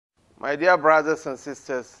My dear brothers and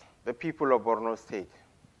sisters, the people of Borno State,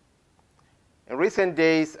 in recent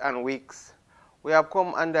days and weeks, we have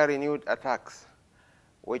come under renewed attacks,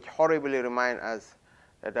 which horribly remind us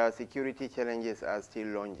that our security challenges are still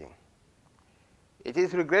looming. It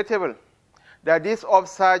is regrettable that this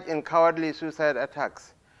upsurge in cowardly suicide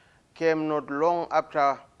attacks came not long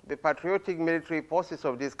after the patriotic military forces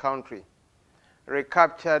of this country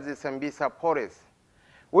recaptured the Sambisa forest,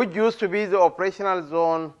 which used to be the operational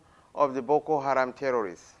zone of the Boko Haram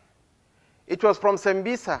terrorists. It was from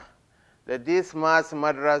Sambisa that these mass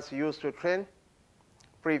murderers used to train,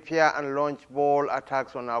 prepare, and launch bold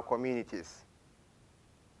attacks on our communities.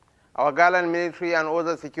 Our gallant military and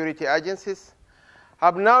other security agencies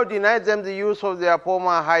have now denied them the use of their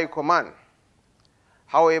former high command.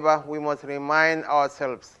 However, we must remind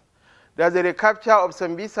ourselves that the recapture of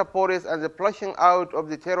Sambisa forest and the flushing out of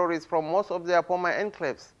the terrorists from most of their former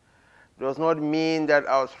enclaves does not mean that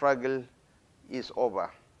our struggle is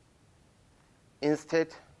over. Instead,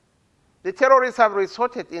 the terrorists have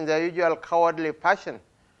resorted in their usual cowardly fashion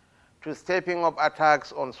to stepping up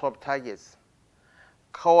attacks on soft targets.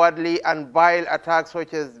 Cowardly and vile attacks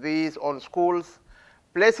such as these on schools,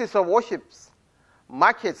 places of worship,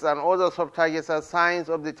 markets, and other soft targets are signs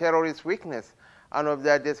of the terrorists' weakness and of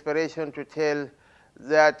their desperation to tell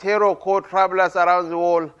their terror code travelers around the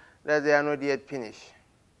world that they are not yet finished.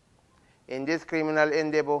 In this criminal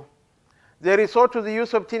endeavor, they resort to the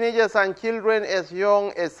use of teenagers and children as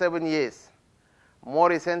young as 7 years. More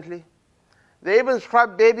recently, they even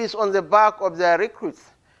strap babies on the back of their recruits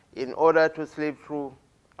in order to slip through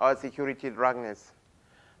our security dragnets.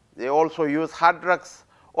 They also use hard drugs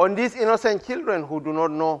on these innocent children who do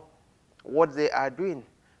not know what they are doing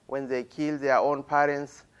when they kill their own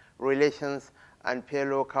parents, relations, and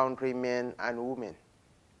fellow countrymen and women.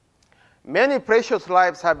 Many precious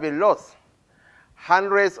lives have been lost.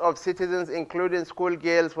 Hundreds of citizens, including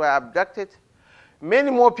schoolgirls, were abducted.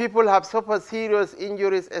 Many more people have suffered serious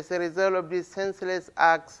injuries as a result of these senseless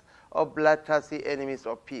acts of bloodthirsty enemies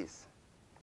of peace.